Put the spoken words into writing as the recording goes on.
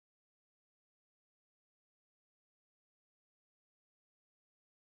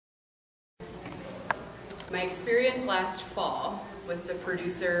My experience last fall with the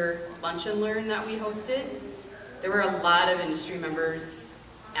producer lunch and learn that we hosted, there were a lot of industry members,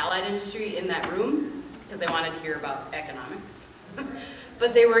 allied industry, in that room because they wanted to hear about economics.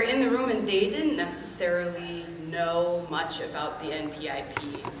 But they were in the room and they didn't necessarily know much about the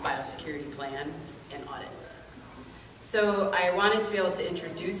NPIP, biosecurity plans, and audits. So I wanted to be able to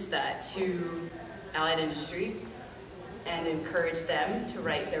introduce that to allied industry and encourage them to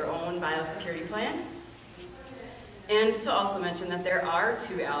write their own biosecurity plan. And to also mention that there are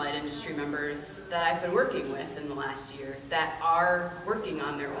 2 allied industry members that I've been working with in the last year that are working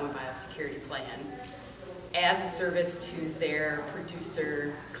on their own biosecurity plan as a service to their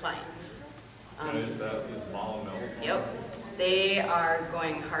producer clients. Is that Mala Milk? Yep. They are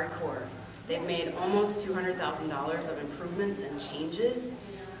going hardcore. They've made almost $200,000 of improvements and changes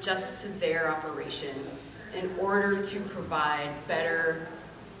just to their operation in order to provide better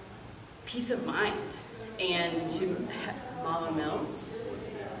peace of mind and to Mala Mills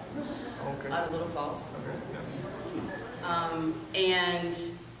out of Little Falls.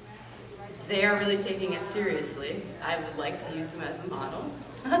 And they are really taking it seriously. I would like to use them as a model.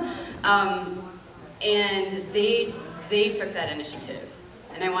 And they took that initiative.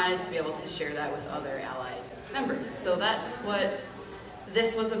 And I wanted to be able to share that with other allied members. So that's what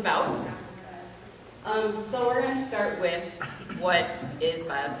this was about. So we're going to start with what is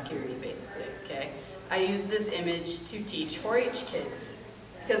biosecurity, basically, okay? I use this image to teach 4-H kids,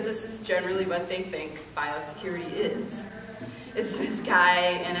 because this is generally what they think biosecurity is. It's this guy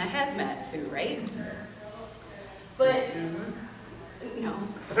in a hazmat suit, right? But, no.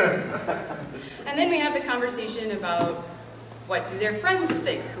 And then we have the conversation about what do their friends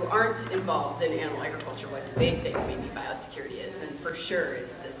think who aren't involved in animal agriculture? What do they think maybe biosecurity is? And for sure,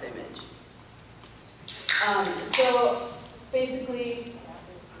 it's this image. So basically,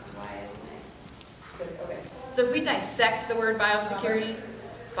 okay. So if we dissect the word biosecurity,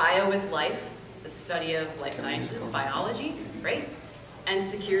 bio is life, the study of life sciences, biology, right? And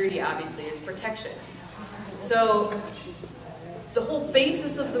security, obviously, is protection. So the whole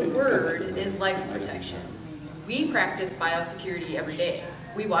basis of the word is life protection. We practice biosecurity every day.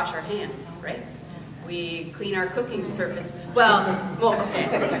 We wash our hands, right? We clean our cooking surfaces. Well, okay.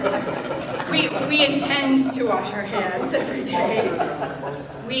 We intend to wash our hands every day.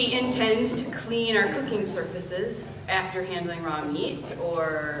 We intend to clean our cooking surfaces after handling raw meat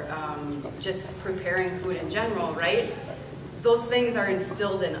or just preparing food in general, right? Those things are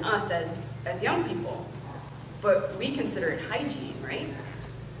instilled in us as young people. But we consider it hygiene, right?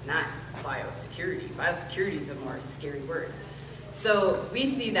 Not biosecurity. Biosecurity is a more scary word. So we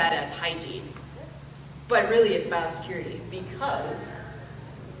see that as hygiene. But really it's biosecurity because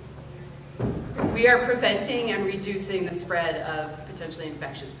we are preventing and reducing the spread of potentially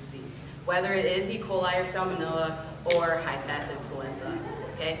infectious disease, whether it is E. coli or salmonella or high-path influenza.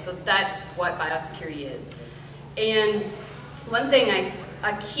 Okay, so that's what biosecurity is. And one thing,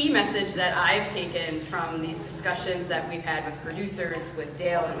 a key message that I've taken from these discussions that we've had with producers, with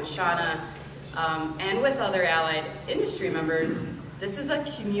Dale and with Shauna, and with other allied industry members, this is a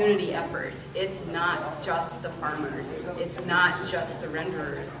community effort. It's not just the farmers. It's not just the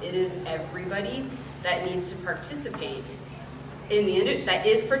renderers. It is everybody that needs to participate in the industry, that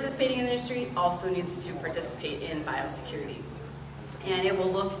is participating in the industry, also needs to participate in biosecurity. And it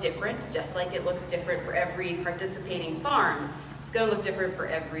will look different, just like it looks different for every participating farm. It's going to look different for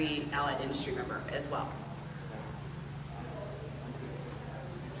every allied industry member as well.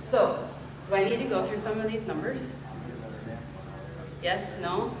 So, do I need to go through some of these numbers? Yes?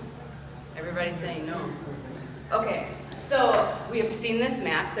 No? Everybody's saying no. Okay, so we have seen this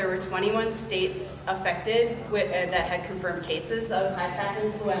map. There were 21 states affected that had confirmed cases of high-path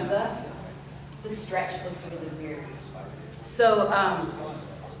influenza. The stretch looks really weird. So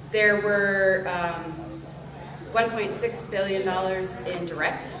there were $1.6 billion in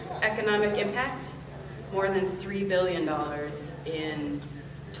direct economic impact, more than $3 billion in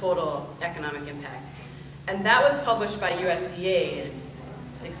total economic impact. And that was published by USDA in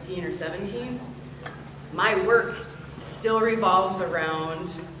 16 or 17. My work still revolves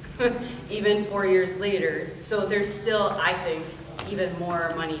around even 4 years later. So there's still, I think, even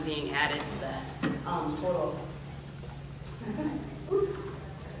more money being added to that total.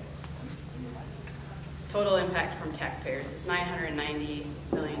 Total impact from taxpayers is $990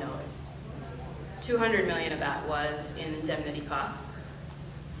 million. $200 million of that was in indemnity costs.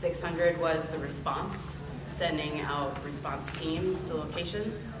 $600 was the response, sending out response teams to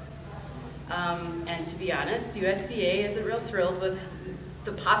locations. And to be honest, USDA isn't real thrilled with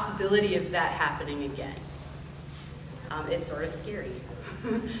the possibility of that happening again. It's sort of scary,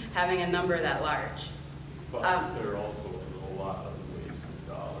 having a number that large. But there also is a lot of waste of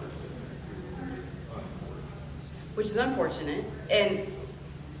dollars in there, unfortunately. which is unfortunate. And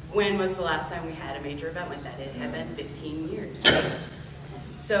when was the last time we had a major event like that? It had been 15 years, right?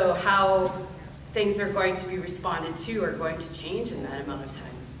 So how things are going to be responded to are going to change in that amount of time.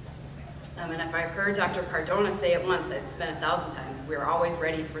 And if I've heard Dr. Cardona say it once, it's been 1,000 times, we're always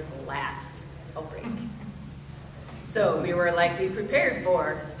ready for the last outbreak. So we were likely prepared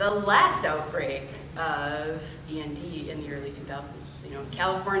for the last outbreak of END in the early 2000s. You know,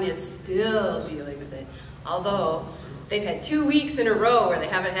 California is still dealing with it, although they've had 2 weeks in a row where they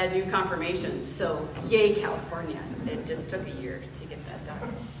haven't had new confirmations. So yay, California. It just took a year to get that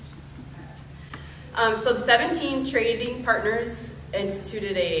done. So the 17 trading partners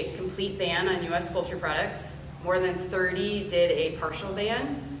instituted a complete ban on U.S. poultry products. More than 30 did a partial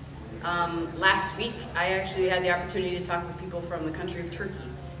ban. Last week, I actually had the opportunity to talk with people from the country of Turkey,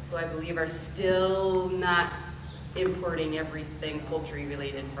 who I believe are still not importing everything poultry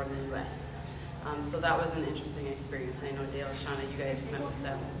related from the U.S. So that was an interesting experience. I know Dale and Shauna, you guys met with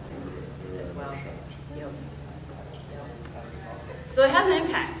them as well. Yep. So it has an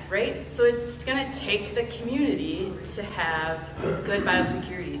impact, right? So it's going to take the community to have good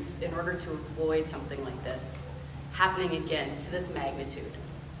biosecurity in order to avoid something like this happening again to this magnitude.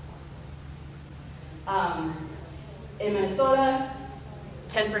 In Minnesota,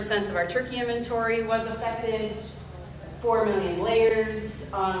 10% of our turkey inventory was affected, 4 million layers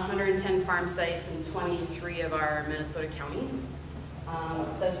on 110 farm sites in 23 of our Minnesota counties.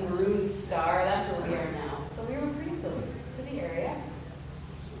 The maroon star, that's where we are now. So we were pretty close to the area.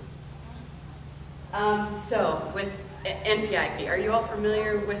 So with NPIP, are you all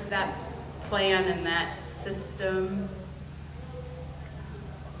familiar with that plan and that system?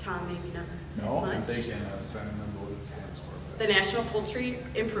 Tom, maybe not No, as I'm much. thinking, I was trying to remember what it stands for. The National Poultry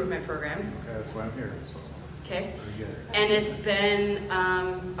Improvement Program. Okay, that's why I'm here, so. Okay. Very good. And it's been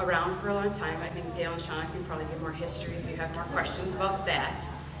around for a long time. I think Dale and Shauna can probably give more history if you have more questions about that.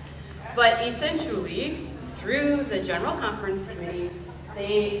 But essentially, through the General Conference Committee,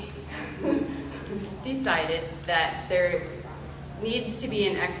 they decided that there needs to be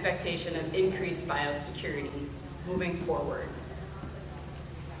an expectation of increased biosecurity moving forward.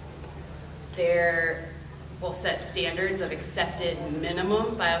 There will set standards of accepted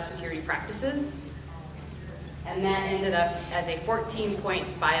minimum biosecurity practices, and that ended up as a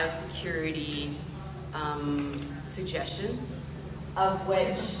 14-point biosecurity suggestions, of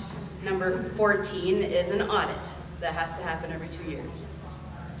which number 14 is an audit that has to happen every 2 years.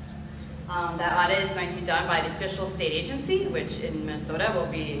 That audit is going to be done by the official state agency, which in Minnesota will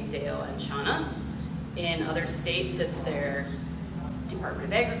be Dale and Shauna. In other states, it's their Department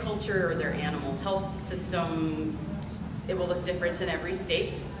of Agriculture or their animal health system. It will look different in every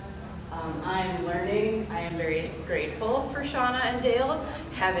state. I'm learning, I am very grateful for Shauna and Dale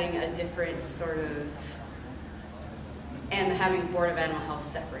having a different sort of, and having Board of Animal Health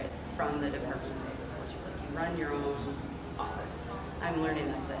separate from the Department of Agriculture. Like you run your own office. I'm learning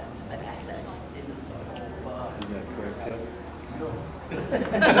that's an asset in Minnesota. Is that correct, Jeff?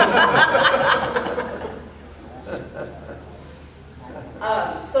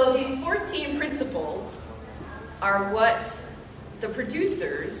 So these 14 principles are what the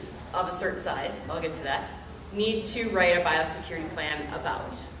producers of a certain size, I'll get to that, need to write a biosecurity plan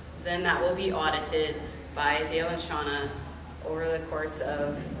about. Then that will be audited by Dale and Shauna over the course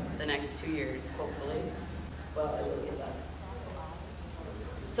of the next 2 years, hopefully. Well, I will get that.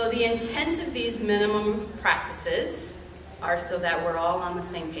 So the intent of these minimum practices are so that we're all on the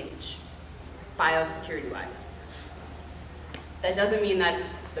same page, biosecurity-wise. That doesn't mean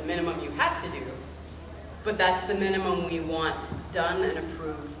that's the minimum you have to do, but that's the minimum we want done and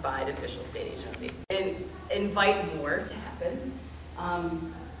approved by the official state agency. And invite more to happen.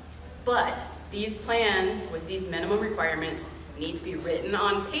 But these plans with these minimum requirements need to be written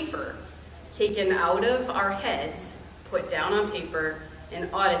on paper, taken out of our heads, put down on paper, and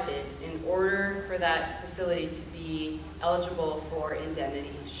audited in order for that facility to be eligible for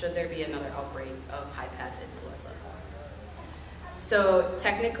indemnity should there be another outbreak of high-path influenza. So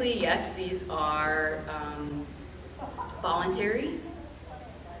technically, yes, these are voluntary,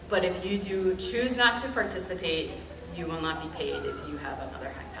 but if you do choose not to participate, you will not be paid if you have another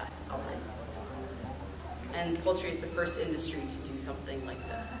high-path outbreak. And poultry is the first industry to do something like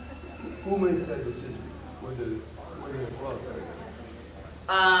this. Who makes that decision? Whether they qualify?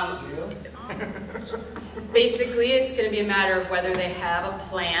 Basically, it's going to be a matter of whether they have a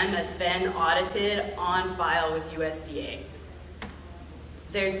plan that's been audited on file with USDA.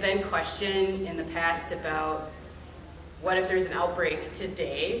 There's been question in the past about what if there's an outbreak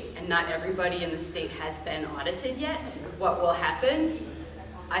today and not everybody in the state has been audited yet? What will happen?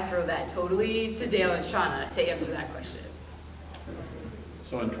 I throw that totally to Dale and Shauna to answer that question.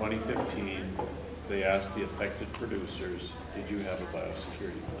 So in 2015, they asked the affected producers, did you have a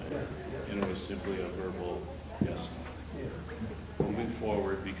biosecurity plan? And it was simply a verbal yes, no. Moving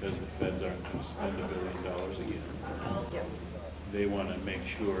forward, because the feds aren't going to spend $1 billion again, Yep. they want to make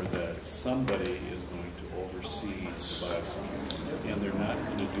sure that somebody is going to oversee the biosecurity. And they're not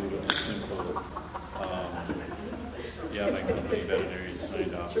going to do it a simple, yeah, my company veterinarian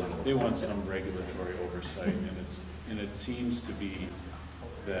signed off on it. They want some regulatory oversight, and it seems to be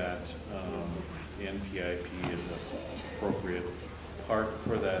that the NPIP is an appropriate part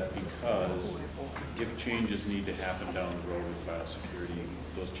for that, because if changes need to happen down the road with biosecurity,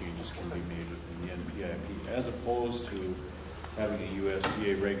 those changes can be made within the NPIP, as opposed to having a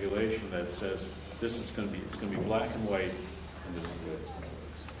USDA regulation that says this is going to be, it's going to be black and white, and this is the way it's going to work.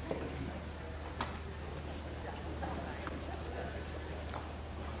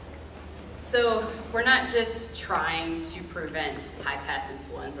 So we're not just trying to prevent high-path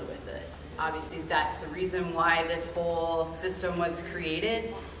influenza with this. Obviously, that's the reason why this whole system was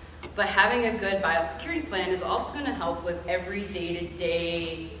created. But having a good biosecurity plan is also going to help with every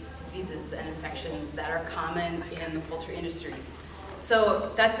day-to-day diseases and infections that are common in the poultry industry.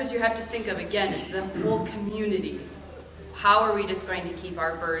 So that's what you have to think of, again, is the whole community. How are we just going to keep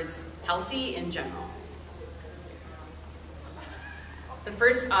our birds healthy in general? The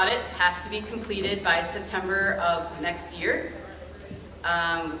first audits have to be completed by September of next year.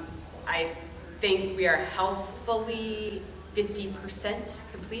 I think we are healthfully 50%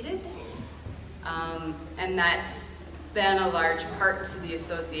 completed. And that's been a large part to the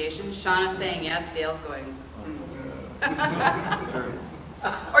association. Shauna's saying yes, Dale's going,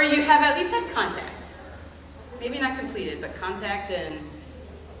 or you have at least had contact. Maybe not completed, but contact, and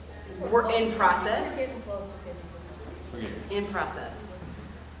we're in process. In process.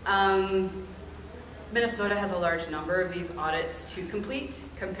 Minnesota has a large number of these audits to complete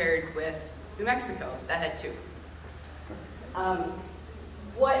compared with New Mexico that had 2.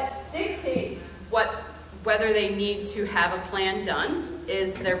 What dictates whether they need to have a plan done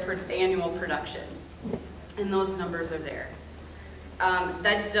is their annual production, and those numbers are there.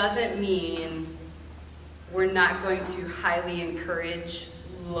 That doesn't mean we're not going to highly encourage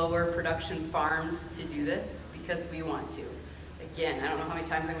lower production farms to do this, because we want to. Again, I don't know how many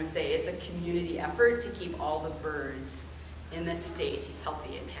times I'm going to say it's a community effort to keep all the birds in this state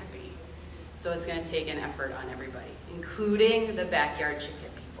healthy and happy. So it's going to take an effort on everybody, including the backyard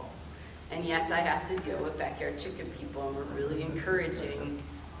chicken people. And yes, I have to deal with backyard chicken people, and we're really encouraging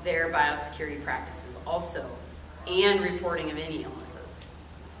their biosecurity practices also, and reporting of any illnesses.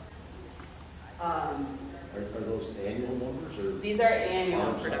 Are those annual numbers, or? These are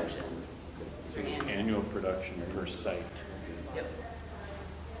annual production. These are Annual production per site. Yep.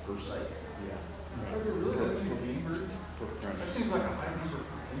 Per site? Yeah. Are there really that many game birds? Per That premise. seems like a high number for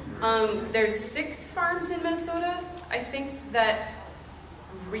game birds. There's 6 farms in Minnesota, I think, that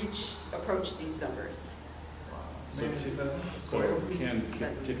approach these numbers. Maybe 2,000? So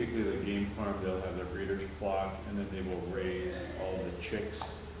typically the game farm, they'll have their breeders flock, and then they will raise all the chicks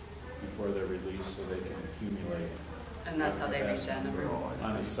before they're released, so they can accumulate And that's how they reach that number.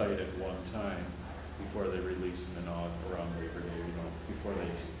 on a site at one time before they release them, and all around Labor Day, before they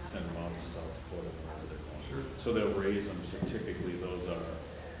send them out to South Dakota, wherever they're going. Sure. So they'll raise them. So typically those are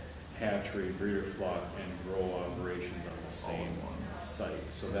hatchery, breeder flock, and grow operations on the same site.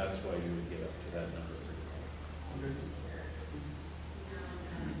 So that's why you would get up to that number.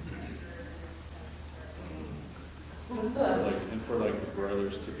 Okay. And for like the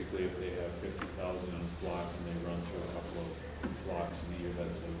broilers, typically if they have 50,000 in a flock and they run through a couple of flocks in a year,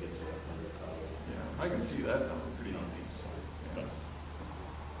 that's how you get to that 100,000. Yeah, I can see that number pretty easy, so.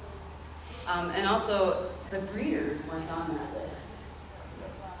 But And also, the breeders weren't on that list.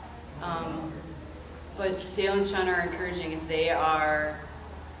 But Dale and Sean are encouraging, if they are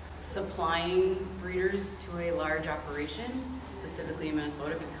supplying breeders to a large operation, specifically in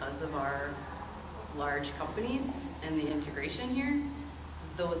Minnesota because of our large companies and the integration here,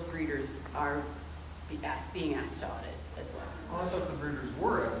 those breeders are being asked to audit as well. Well, I thought the breeders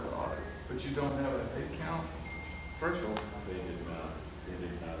were asked to audit, but you don't have a head count threshold. they did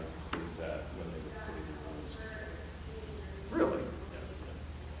not include that when they were putting the rules together. Really?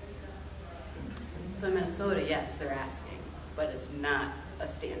 So in Minnesota, yes, they're asking, but it's not a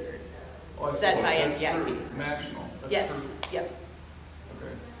standard Oh, set by that's NPIP. true. National. That's Yes, true. yep.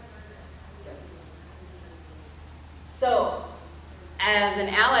 Okay. So, as an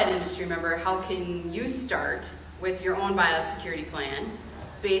allied industry member, how can you start with your own biosecurity plan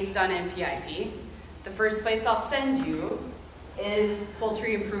based on MPIP, the first place I'll send you is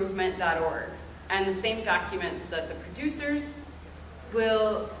poultryimprovement.org. And the same documents that the producers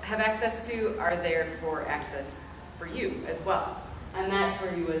will have access to are there for access for you as well. And that's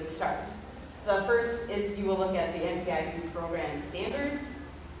where you would start. The first is you will look at the MPIP program standards,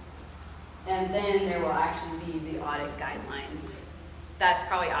 and then there will actually be the audit guidelines. That's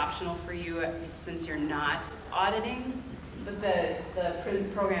probably optional for you since you're not auditing, but the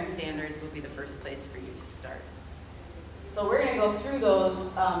program standards will be the first place for you to start. So we're going to go through those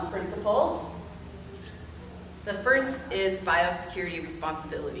principles. The first is biosecurity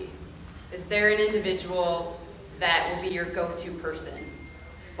responsibility. Is there an individual that will be your go-to person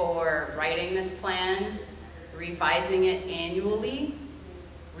for writing this plan, revising it annually,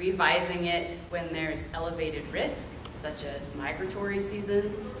 revising it when there's elevated risk, such as migratory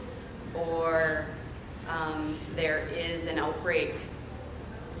seasons, or there is an outbreak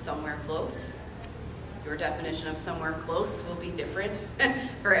somewhere close? Your definition of somewhere close will be different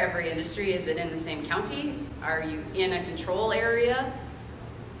for every industry. Is it in the same county? Are you in a control area?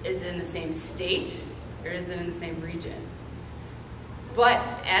 Is it in the same state? Or is it in the same region? But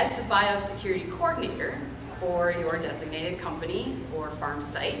as the biosecurity coordinator for your designated company or farm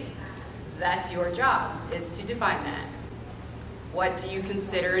site, that's your job, is to define that. What do you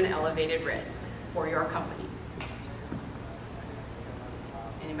consider an elevated risk for your company?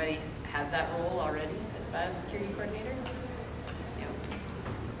 Anybody have that role already as biosecurity coordinator? Yeah.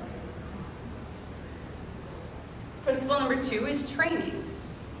 Principle number 2 is training.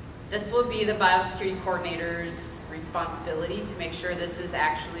 This will be the biosecurity coordinator's responsibility to make sure this is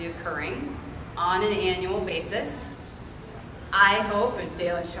actually occurring on an annual basis. I hope, and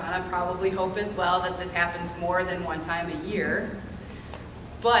Dale and Shauna probably hope as well, that this happens more than one time a year.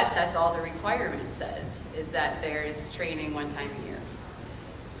 But that's all the requirement says, is that there is training one time a year.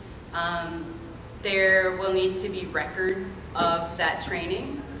 There will need to be record of that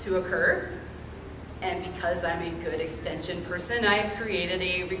training to occur. And because I'm a good extension person, I've created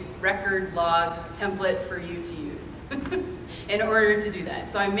a record log template for you to use in order to do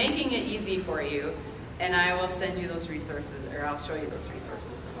that. So I'm making it easy for you, and I will send you those resources, or I'll show you those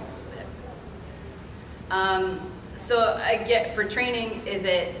resources in a little bit. So I get for training,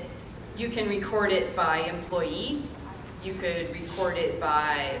 you can record it by employee, you could record it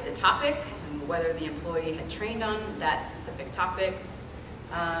by the topic, and whether the employee had trained on that specific topic,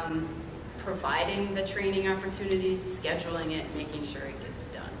 providing the training opportunities, scheduling it, making sure it gets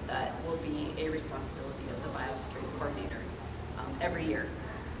done. That will be a responsibility of the biosecurity coordinator every year.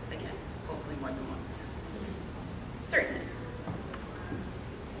 Again, hopefully more than once. Certainly.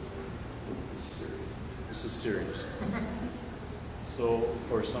 This is serious. So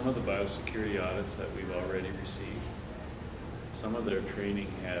for some of the biosecurity audits that we've already received, some of their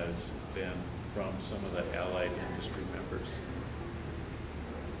training has been from some of the allied industry members.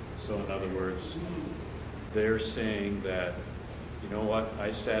 So in other words, they're saying that, you know what,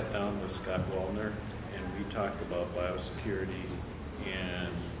 I sat down with Scott Wellner and we talked about biosecurity,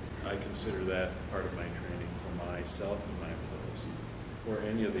 and I consider that part of my training for myself and my employees, or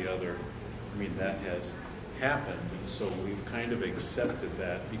any of the other. I mean, that has happened, so we've kind of accepted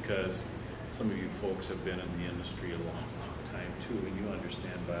that because some of you folks have been in the industry a long time too, and you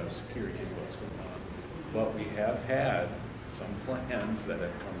understand biosecurity and what's going on. But we have had some plans that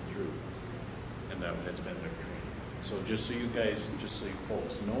have come through, and that has been their training. So just so you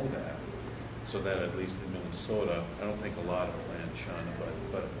folks know that, so that at least in Minnesota, I don't think a lot of plans, Shauna,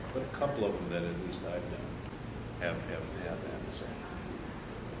 but a couple of them that at least I've done have had that. So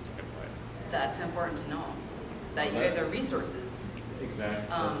that's important to know, that you guys are resources. Exactly.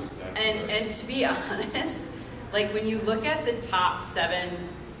 That's exactly right. And to be honest, like when you look at the top 7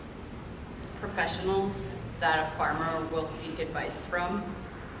 professionals that a farmer will seek advice from,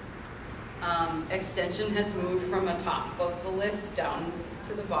 extension has moved from the top of the list down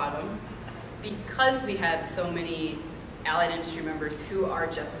to the bottom because we have so many allied industry members who are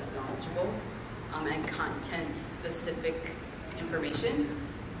just as knowledgeable and content specific information.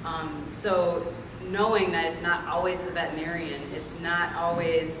 So knowing that it's not always the veterinarian, it's not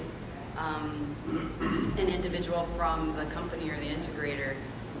always an individual from the company or the integrator,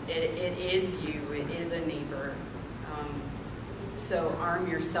 it is you, it is a neighbor. So arm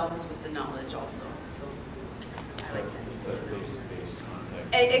yourselves with the knowledge also. So I like that. It's that face-to-face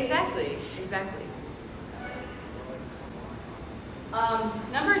contact. Exactly, exactly.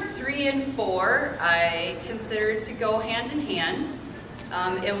 Number 3 and 4, I consider to go hand in hand.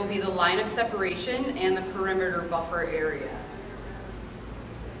 It will be the line of separation and the perimeter buffer area.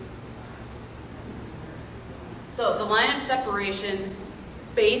 So So the line of separation,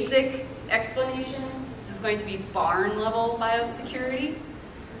 basic explanation, is going to be barn level biosecurity,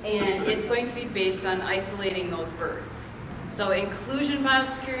 and it's going to be based on isolating those birds. So inclusion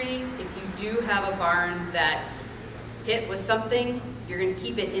biosecurity, if you do have a barn that's hit with something, you're going to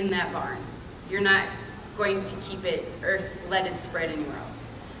keep it in that barn. You're not going to keep it or let it spread anywhere else.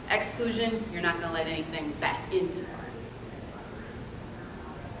 Exclusion, you're not going to let anything back into the barn.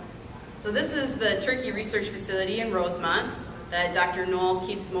 So this is the turkey research facility in Rosemont that Dr. Knoll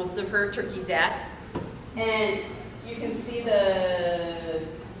keeps most of her turkeys at. And you can see let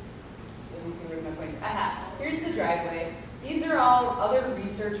me see where my pointer. Aha, here's the driveway. These are all other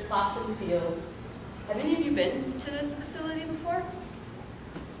research plots and fields. Have any of you been to this facility before?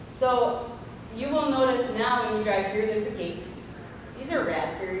 So you will notice now when you drive here, there's a gate. These are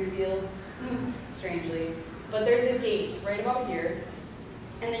raspberry fields, strangely. But there's a gate right about here.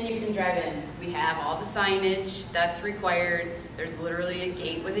 And then you can drive in. We have all the signage that's required. There's literally a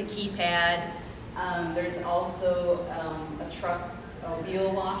gate with a keypad. There's also a truck, a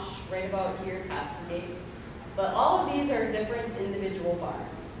wheel wash right about here past the gate. But all of these are different individual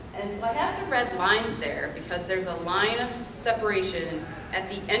barns. And so I have the red lines there because there's a line of separation at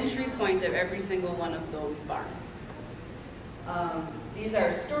the entry point of every single one of those barns. These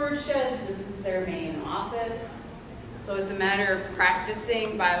are storage sheds. This is their main office. So it's a matter of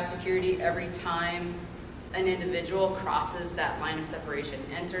practicing biosecurity every time an individual crosses that line of separation,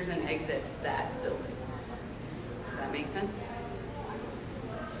 enters and exits that building. Does that make sense?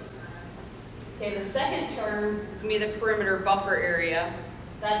 Okay, the second term is going to be the perimeter buffer area.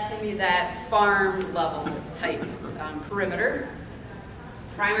 That's going to be that farm level type perimeter.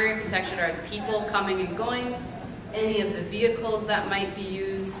 Primary protection are the people coming and going, any of the vehicles that might be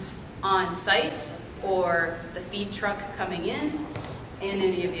used on site, or the feed truck coming in, and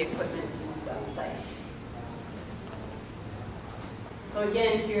any of the equipment used on site. So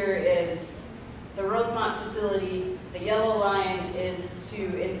again, here is the Rosemont facility. The yellow line is to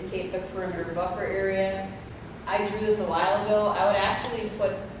indicate the perimeter buffer area. I drew this a while ago. I would actually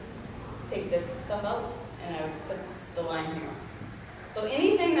take this stuff out, and I would put the line here. So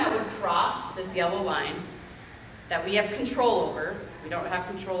anything that would cross this yellow line that we have control over, we don't have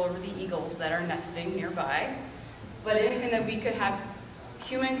control over the eagles that are nesting nearby, but anything that we could have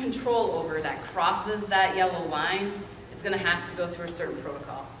human control over that crosses that yellow line is going to have to go through a certain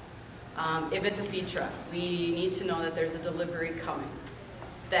protocol. If it's a feed truck, we need to know that there's a delivery coming,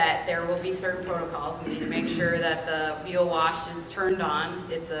 that there will be certain protocols. We need to make sure that the wheel wash is turned on.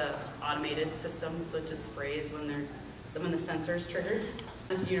 It's an automated system, so it just sprays when the sensor is triggered.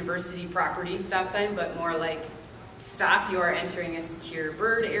 It's university property stop sign, but more like, stop, you are entering a secure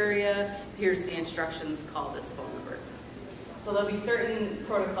bird area. Here's the instructions, call this phone number. So there'll be certain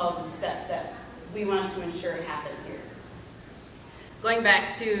protocols and steps that we want to ensure happen here. Going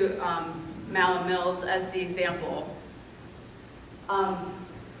back to Malin Mills as the example,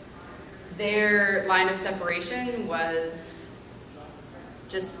 their line of separation was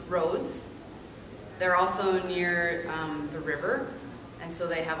just roads. They're also near the river, and so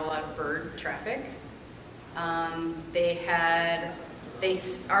they have a lot of bird traffic. They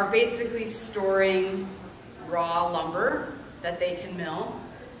are basically storing raw lumber that they can mill,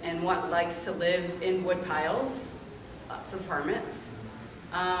 and what likes to live in wood piles, lots of varmints.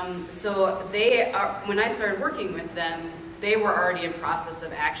 So when I started working with them, they were already in process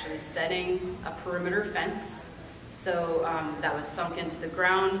of actually setting a perimeter fence. So that was sunk into the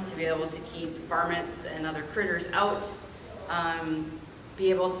ground to be able to keep varmints and other critters out. Be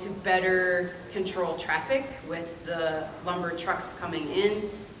able to better control traffic with the lumber trucks coming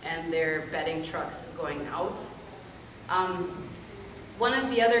in and their bedding trucks going out. One of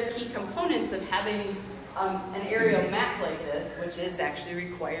the other key components of having an aerial map like this, which is actually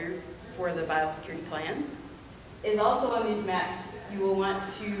required for the biosecurity plans, is also on these maps you will want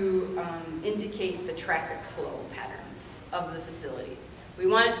to indicate the traffic flow patterns of the facility. We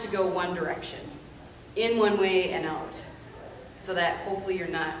want it to go one direction, in one way and out, so that hopefully you're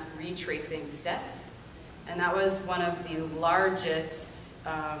not retracing steps. And that was one of the largest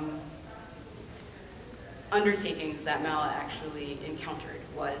undertakings that Mala actually encountered,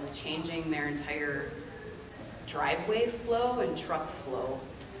 was changing their entire driveway flow and truck flow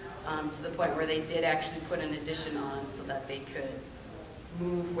to the point where they did actually put an addition on so that they could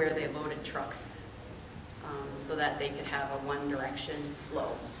move where they loaded trucks so that they could have a one direction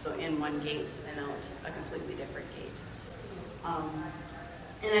flow. So in one gate and out a completely different gate.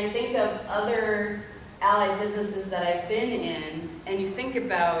 And I think of other allied businesses that I've been in, and you think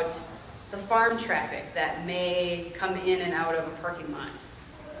about the farm traffic that may come in and out of a parking lot,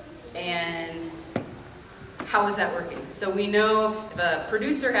 and how is that working? So we know if a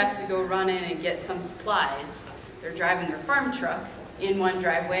producer has to go run in and get some supplies, they're driving their farm truck in one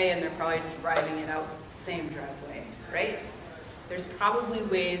driveway and they're probably driving it out the same driveway, right? There's probably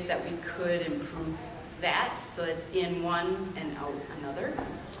ways that we could improve that so it's in one and out another.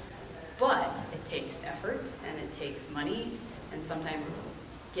 But it takes effort and it takes money and sometimes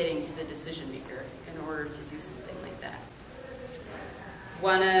getting to the decision maker in order to do something like that.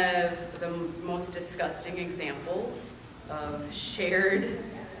 One of the most disgusting examples of shared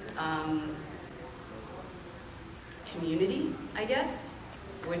community, I guess,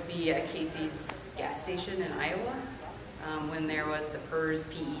 would be at Casey's gas station in Iowa when there was the PERS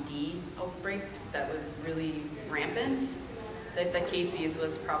PED outbreak that was really rampant. That Casey's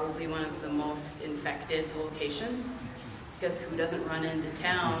was probably one of the most infected locations because who doesn't run into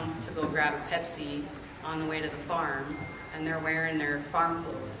town to go grab a Pepsi on the way to the farm and they're wearing their farm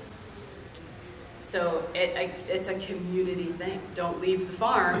clothes. So it's a community thing. Don't leave the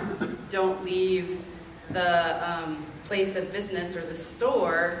farm, don't leave the place of business or the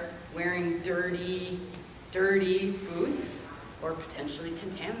store wearing dirty boots or potentially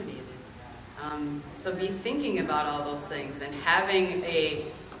contaminated. So be thinking about all those things and having a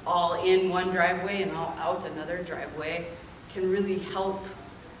all in one driveway and all out another driveway can really help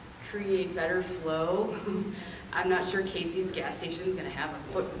create better flow. I'm not sure Casey's gas station is going to have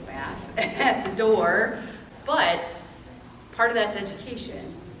a foot bath at the door, but part of that's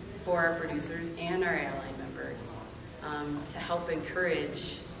education for our producers and our allied members to help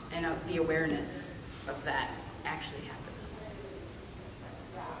encourage and the awareness of that actually happening.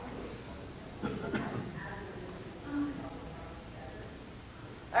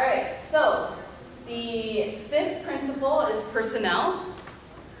 All right, so the fifth principle is personnel.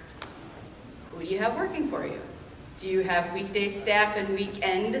 Who do you have working for you? Do you have weekday staff and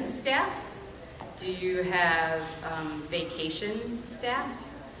weekend staff? Do you have vacation staff?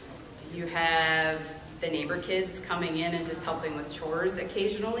 Do you have the neighbor kids coming in and just helping with chores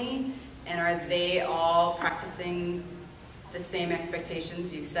occasionally? And are they all practicing the same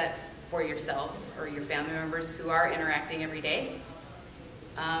expectations you set for yourselves or your family members who are interacting every day?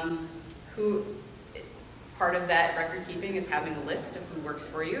 Part of that record keeping is having a list of who works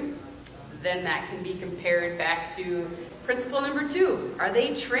for you. Then that can be compared back to principle number 2. Are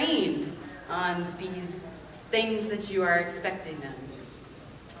they trained on these things that you are expecting them?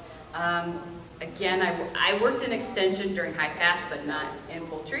 Again, I worked in extension during high path, but not in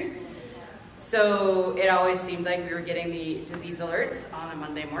poultry. So it always seemed like we were getting the disease alerts on a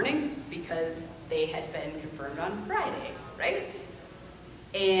Monday morning because they had been confirmed on Friday, right?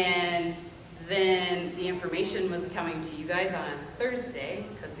 And then the information was coming to you guys on Thursday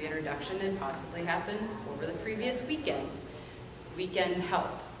because the introduction had possibly happened over the previous weekend. Weekend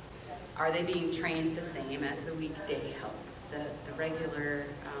help. Are they being trained the same as the weekday help? The regular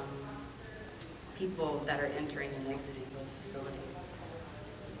people that are entering and exiting those facilities.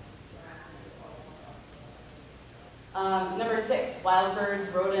 Number 6, wild birds,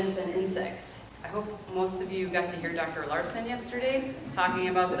 rodents, and insects. I hope most of you got to hear Dr. Larson yesterday talking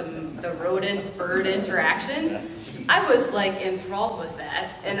about the rodent-bird interaction. I was like enthralled with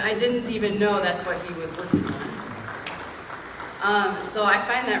that, and I didn't even know that's what he was working on. So I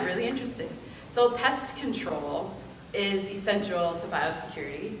find that really interesting. So pest control is essential to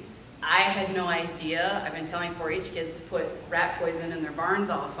biosecurity. I had no idea. I've been telling 4-H kids to put rat poison in their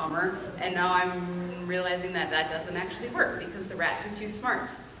barns all summer, and now I'm realizing that that doesn't actually work because the rats are too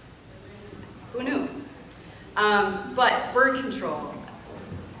smart. Who knew? But bird control.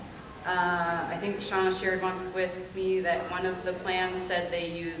 I think Shauna shared once with me that one of the plans said they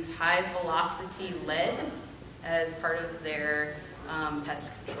use high velocity lead as part of their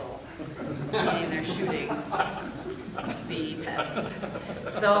pest control, meaning they're shooting the pests.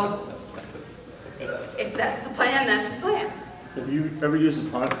 So if that's the plan, that's the plan. Have you ever used a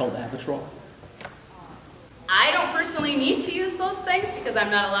product called Avitrol? I don't personally need to use those things because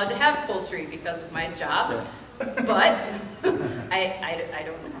I'm not allowed to have poultry because of my job, Yeah. but I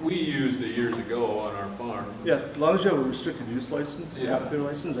don't know. We used it years ago on our farm. Yeah, as long as you have a restricted use license, Yeah. applicant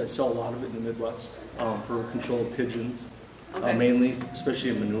license, I sell a lot of it in the Midwest for control of pigeons, Okay. mainly,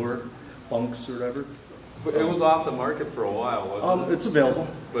 especially in manure, bunks or whatever. But it was off the market for a while, wasn't it? It's available.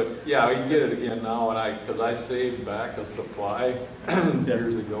 But yeah, we can get it again now, and because I saved back a supply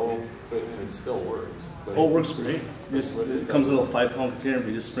years ago, but it still works. But Oh, it works great. It comes in a 5-pound container, but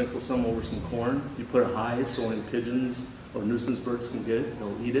you just sprinkle some over some corn. You put it high so only pigeons or nuisance birds can get it.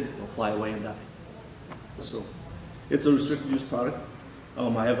 They'll eat it, they'll fly away and die. So it's a restricted use product.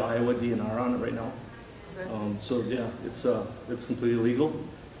 I have Iowa DNR on it right now. Okay. So yeah, it's completely legal.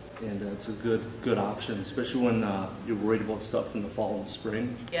 And it's a good option, especially when you're worried about stuff in the fall and the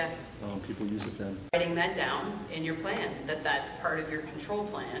spring. Yeah. People use it then. Writing that down in your plan, that's part of your control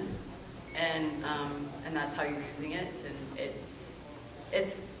plan, and that's how you're using it. And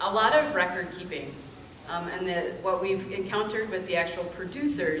it's a lot of record keeping. And what we've encountered with the actual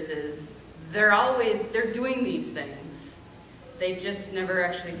producers is they're doing these things. They just never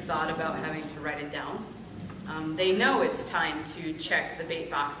actually thought about having to write it down. They know it's time to check the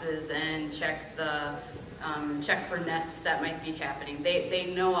bait boxes and check for nests that might be happening.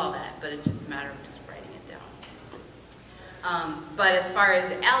 They know all that, but it's just a matter of just writing it down. But as far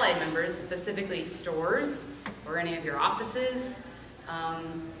as allied members, specifically stores or any of your offices,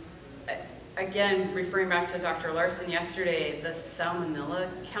 again, referring back to Dr. Larson yesterday, the salmonella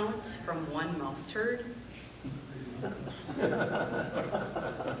count from one mouse turd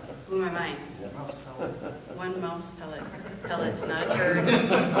blew my mind. One mouse pellet, not a turd.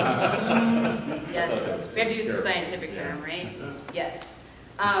 Yes, we have to use the scientific term, right? Yes.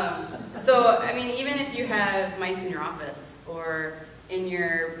 So, I mean, even if you have mice in your office or in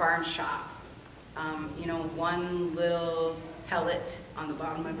your barn shop, you know, one little pellet on the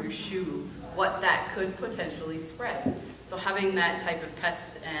bottom of your shoe, what that could potentially spread. So having that type of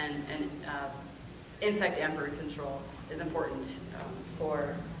pest and insect and bird control is important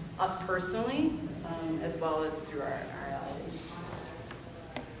for us personally, as well as through our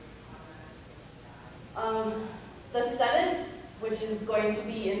allies. The seventh, which is going to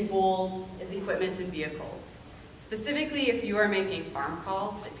be in bold, is equipment and vehicles. Specifically, if you are making farm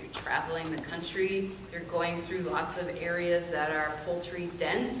calls, if you're traveling the country, you're going through lots of areas that are poultry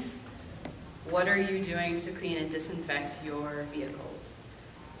dense, what are you doing to clean and disinfect your vehicles?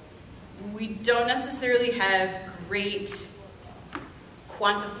 We don't necessarily have great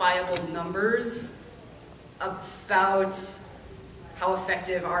quantifiable numbers about how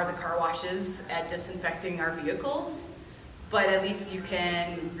effective are the car washes at disinfecting our vehicles, but at least you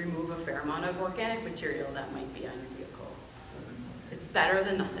can remove a fair amount of organic material that might be on your vehicle. It's better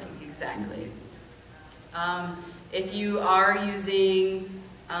than nothing, exactly. If you are using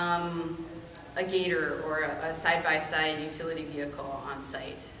a gator or a side-by-side utility vehicle on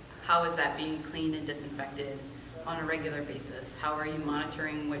site, how is that being cleaned and disinfected on a regular basis? How are you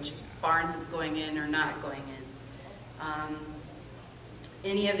monitoring which barns it's going in or not going in?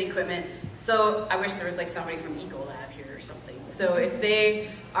 Any of the equipment. So I wish there was like somebody from Ecolab here or something. So if they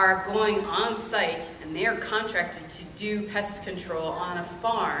are going on site and they are contracted to do pest control on a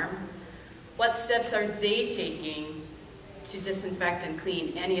farm, what steps are they taking to disinfect and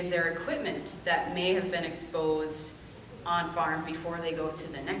clean any of their equipment that may have been exposed on farm before they go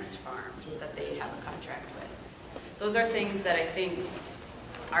to the next farm that they have a contract with? Those are things that I think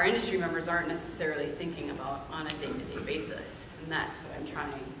our industry members aren't necessarily thinking about on a day-to-day basis, and that's what I'm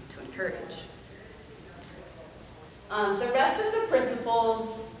trying to encourage. The rest of the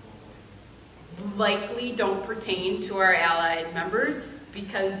principles likely don't pertain to our allied members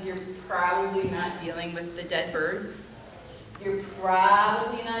because you're probably not dealing with the dead birds. You're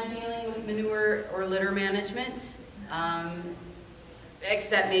probably not dealing with manure or litter management,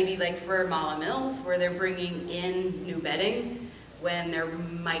 except maybe like for Mala Mills where they're bringing in new bedding when there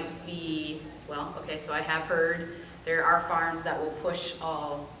might be, well, okay, so I have heard there are farms that will push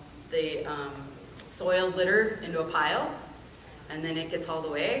all the soiled litter into a pile and then it gets hauled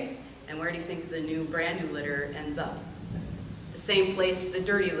away. And where do you think the brand new litter ends up? The same place the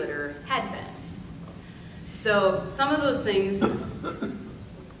dirty litter had been. So some of those things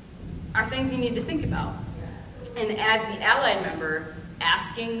are things you need to think about. And as the allied member,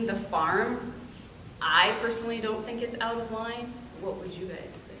 asking the farm, I personally don't think it's out of line. What would you guys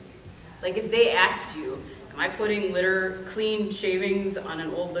think? Like if they asked you, am I putting clean shavings on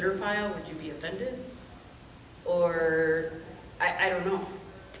an old litter pile, would you be offended? Or, I don't know.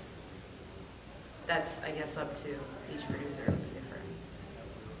 That's, I guess, up to each producer. It would be different.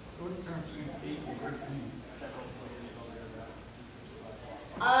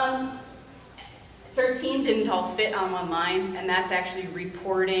 13 didn't all fit on one line, and that's actually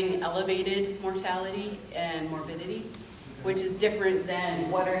reporting elevated mortality and morbidity, which is different than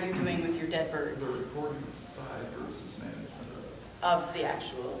what are you doing with your dead birds. The reporting side versus management of the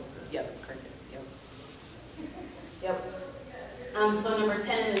actual, carcass, Yep. So number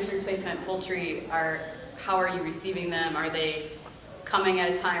 10 is replacement poultry. How are you receiving them? Are they coming at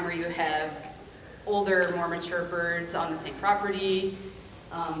a time where you have older, more mature birds on the same property?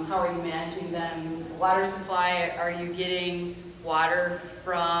 How are you managing them? Water supply, are you getting water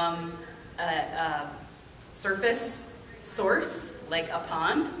from a surface source, like a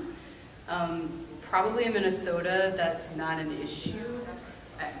pond? Probably in Minnesota, that's not an issue.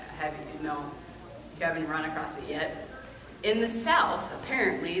 I know, you haven't run across it yet. In the south,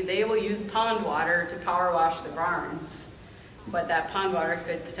 apparently, they will use pond water to power wash the barns. But that pond water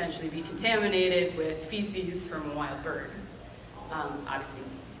could potentially be contaminated with feces from a wild bird. Obviously,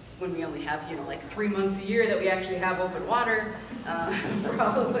 when we only have, like 3 months a year that we actually have open water,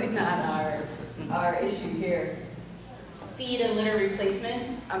 probably not our issue here. Feed and litter replacement.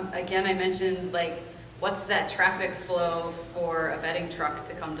 Again, I mentioned, like, what's that traffic flow for a bedding truck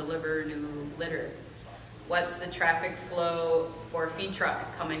to come deliver new litter? What's the traffic flow for a feed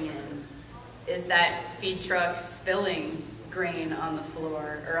truck coming in? Is that feed truck spilling grain on the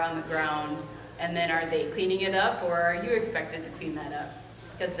floor or on the ground? And then are they cleaning it up, or are you expected to clean that up?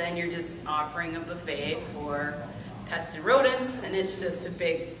 Because then you're just offering a buffet for pests and rodents, and it's just a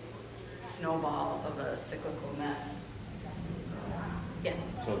big snowball of a cyclical mess. Yeah.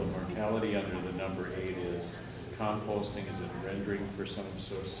 So the mortality under the number 8 is composting, is it rendering for some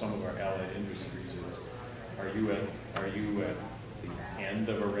of our allied industries is, are you at the end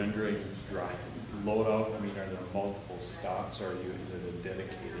of a rendering dry load out? I mean, are there multiple stops, or is it a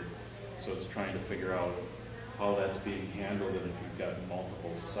dedicated? So it's trying to figure out how that's being handled, and if you've got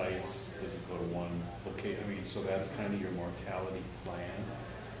multiple sites, does it go to one location? I mean, so that's kind of your mortality plan.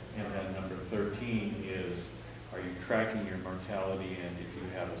 And then number 13 is, are you tracking your mortality, and if you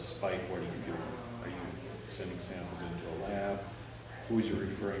have a spike, what are you doing? Are you sending samples into a lab? Who's your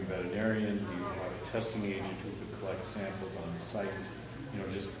referring veterinarian? Do you have a testing agent who could collect samples on site?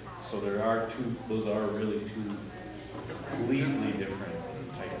 Just, so there are those are really two completely different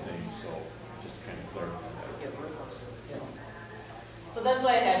type things, so just to kind of clarify that. But that's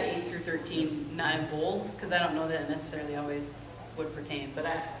why I had 8 through 13 not in bold, because I don't know that it necessarily always would pertain. But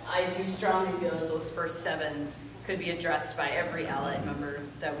I do strongly feel that those first 7 could be addressed by every allied member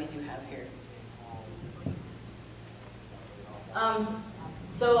that we do have here.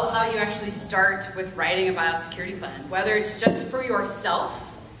 So how you actually start with writing a biosecurity plan, whether it's just for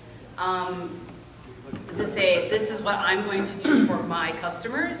yourself, to say, this is what I'm going to do for my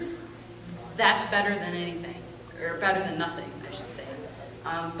customers, that's better than anything, or better than nothing, I should say.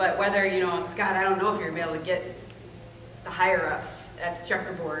 But whether, Scott, I don't know if you're going to be able to get the higher-ups at the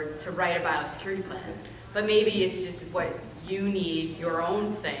checkerboard to write a biosecurity plan, but maybe it's just what you need, your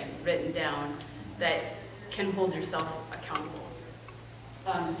own thing written down that can hold yourself accountable.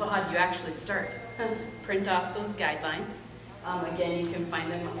 So how do you actually start? Print off those guidelines. Again, you can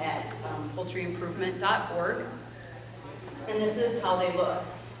find them at poultryimprovement.org. And this is how they look.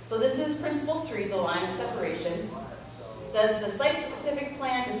 So this is principle 3, the line of separation. Does the site-specific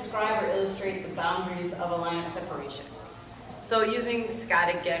plan describe or illustrate the boundaries of a line of separation? So using Scott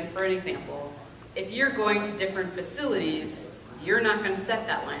again for an example, if you're going to different facilities, you're not going to set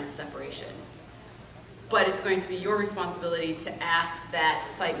that line of separation. But it's going to be your responsibility to ask that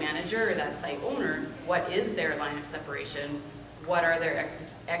site manager or that site owner, what is their line of separation? What are their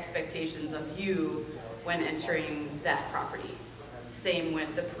expectations of you when entering that property? Same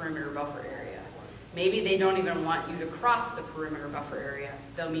with the perimeter buffer area. Maybe they don't even want you to cross the perimeter buffer area.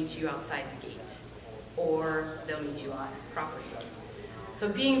 They'll meet you outside the gate, or they'll meet you off property. So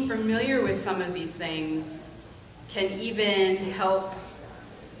being familiar with some of these things can even help.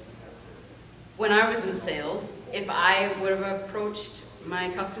 When I was in sales, if I would have approached my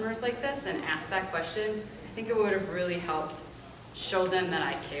customers like this and asked that question, I think it would have really helped show them that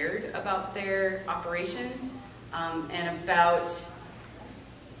I cared about their operation and about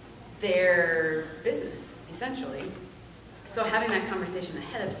their business, essentially. So having that conversation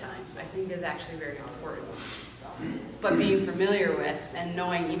ahead of time, I think, is actually very important. But being familiar with and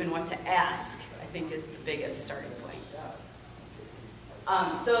knowing even what to ask, I think, is the biggest starting point.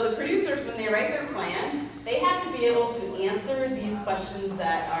 So the producers, when they write their plan, they have to be able to answer these questions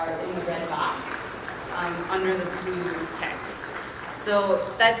that are in the red box under the blue text.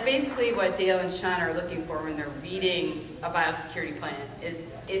 So that's basically what Dale and Sean are looking for when they're reading a biosecurity plan, is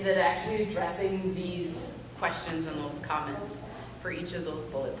it actually addressing these questions and those comments for each of those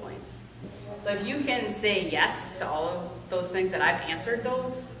bullet points. So if you can say yes to all of those things that I've answered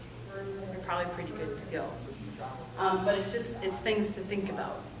those, you're probably pretty good to go. But it's things to think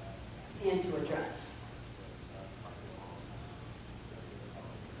about and to address.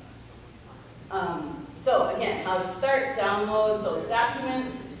 So again, how to start, download those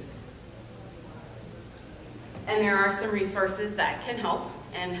documents. And there are some resources that can help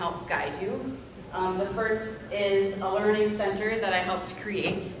and help guide you. The first is a learning center that I helped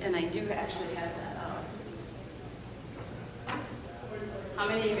create, and I do actually have that up. How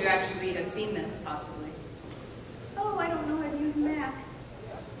many of you actually have seen this, possibly? Oh, I don't know, I've used Mac.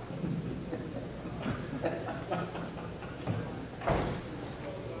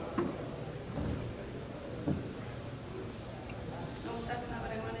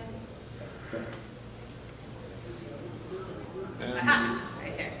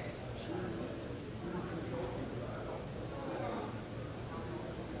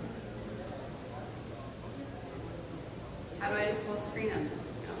 How do I do full screen on this?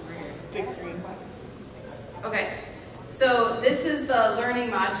 Over here. Big screen. Okay, so this is the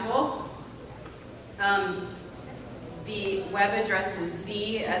learning module. The web address is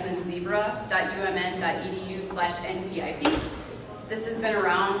z as in zebra.umn.edu/npip. This has been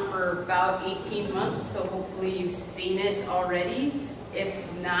around for about 18 months, so hopefully you've seen it already. If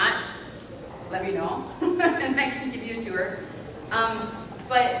not, let me know, and I can give you a tour.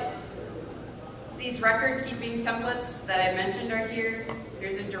 But these record-keeping templates that I mentioned are here.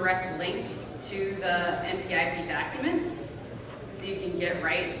 Here's a direct link to the NPIP documents, so you can get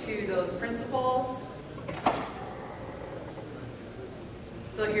right to those principles.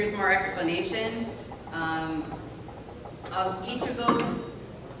 So here's more explanation of each of those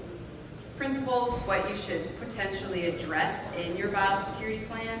principles, what you should potentially address in your biosecurity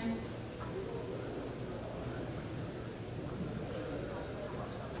plan.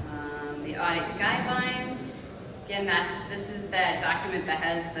 The audit guidelines. Again, this is that document that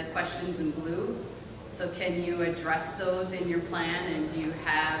has the questions in blue. So can you address those in your plan, and do you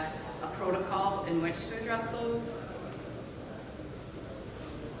have a protocol in which to address those?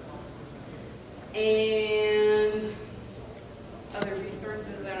 And other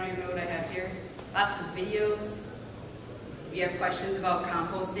resources, I don't even know what I have here. Lots of videos. If you have questions about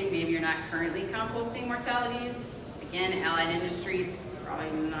composting, maybe you're not currently composting mortalities. Again, allied industry,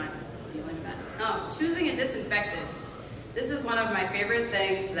 probably not dealing with that. Oh, choosing a disinfectant. This is one of my favorite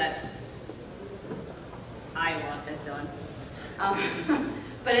things that Iowa has done.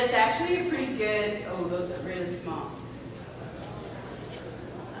 But it's actually a pretty good, oh, those are really small.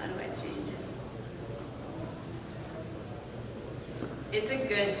 How do I change it? It's a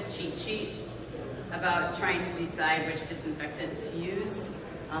good cheat sheet about trying to decide which disinfectant to use,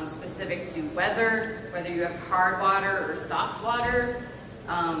 specific to whether you have hard water or soft water,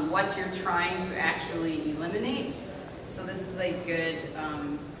 what you're trying to actually eliminate. So this is a good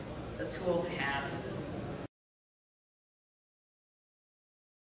a tool to have.